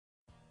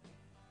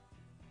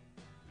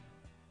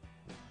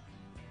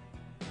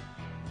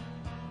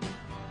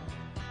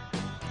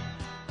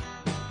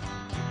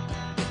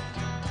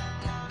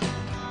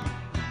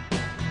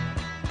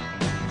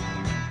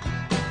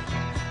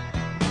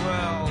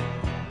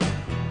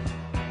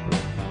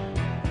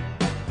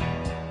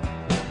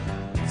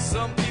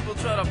Some people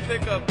try to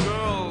pick up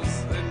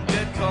girls and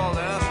get called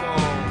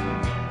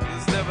asshole.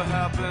 This never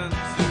happened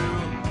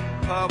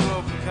to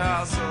Pablo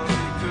Picasso.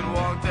 He could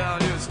walk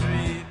down your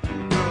street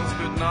and girls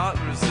could not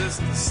resist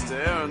the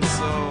stare. And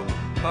so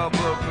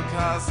Pablo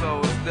Picasso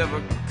was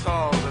never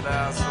called an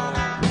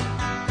asshole.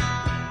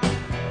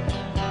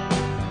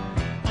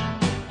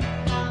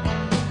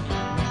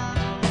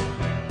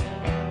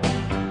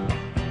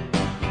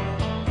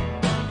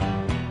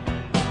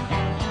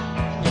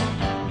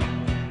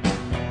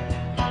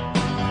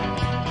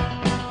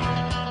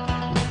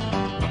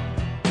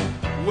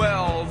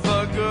 Well,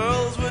 the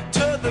girls would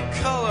turn the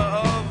color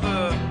of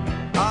the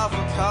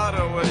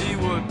avocado when he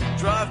would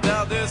drive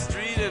down their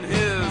street in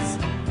his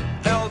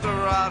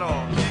Eldorado.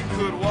 He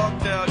could walk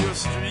down your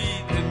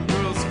street and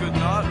girls could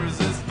not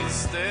resist the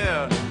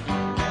stare.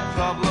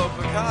 Pablo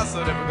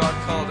Picasso never got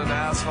called an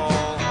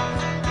asshole,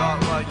 not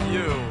like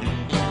you.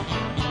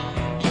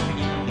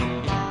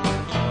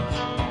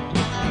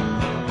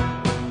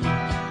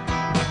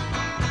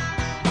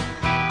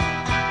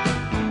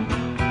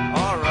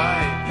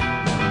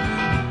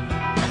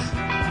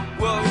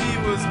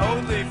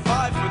 Only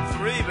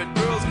 5'3", but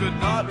girls could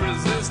not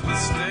resist the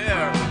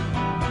stare.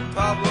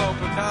 Pablo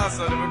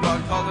Picasso never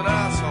got called an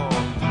asshole,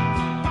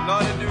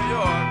 not in New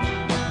York.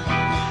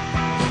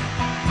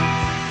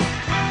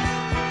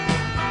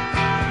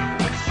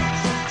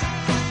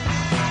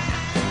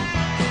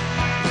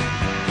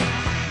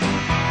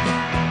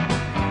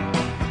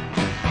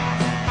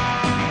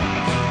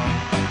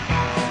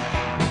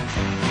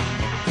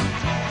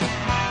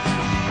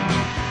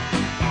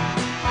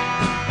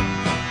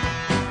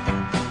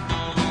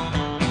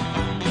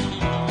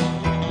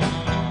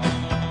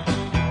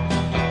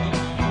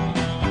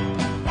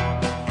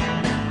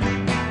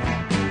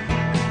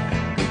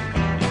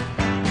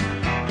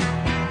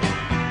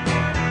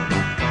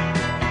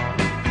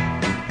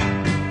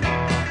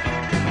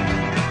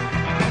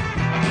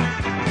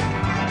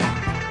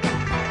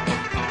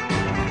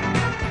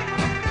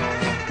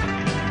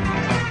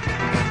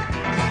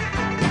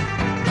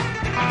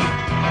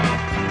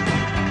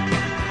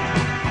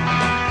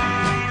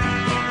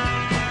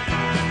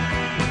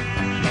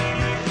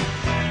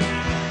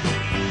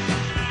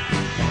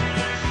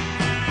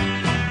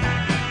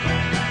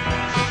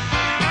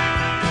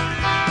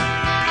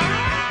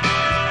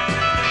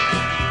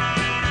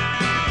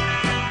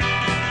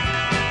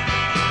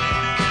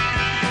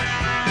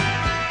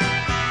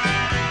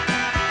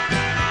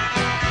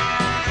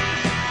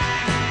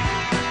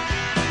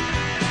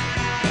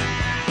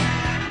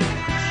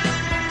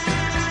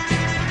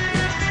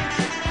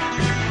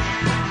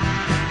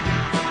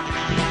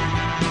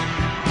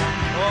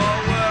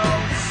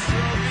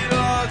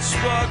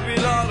 Be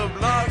not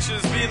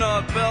obnoxious, be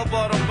not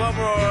bell-bottom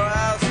bummer or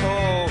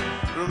asshole.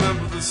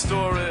 Remember the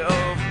story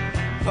of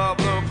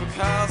Pablo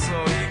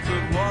Picasso. He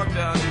could walk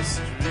down your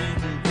street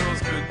and girls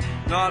could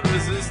not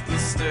resist the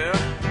stare.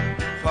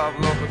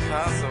 Pablo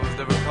Picasso was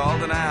never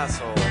called an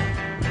asshole.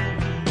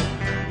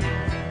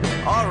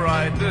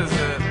 Alright, this is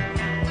it.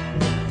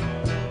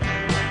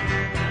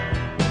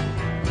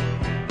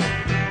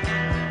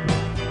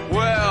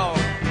 Well,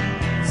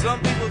 some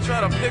people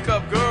try to pick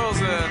up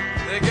girls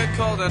and they get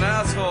called an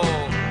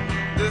asshole.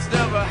 This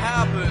never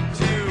happened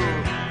to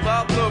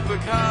Pablo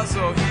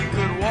Picasso. He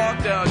could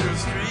walk down your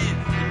street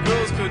and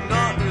girls could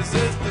not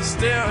resist the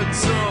stare. And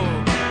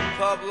so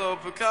Pablo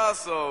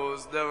Picasso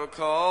was never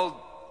called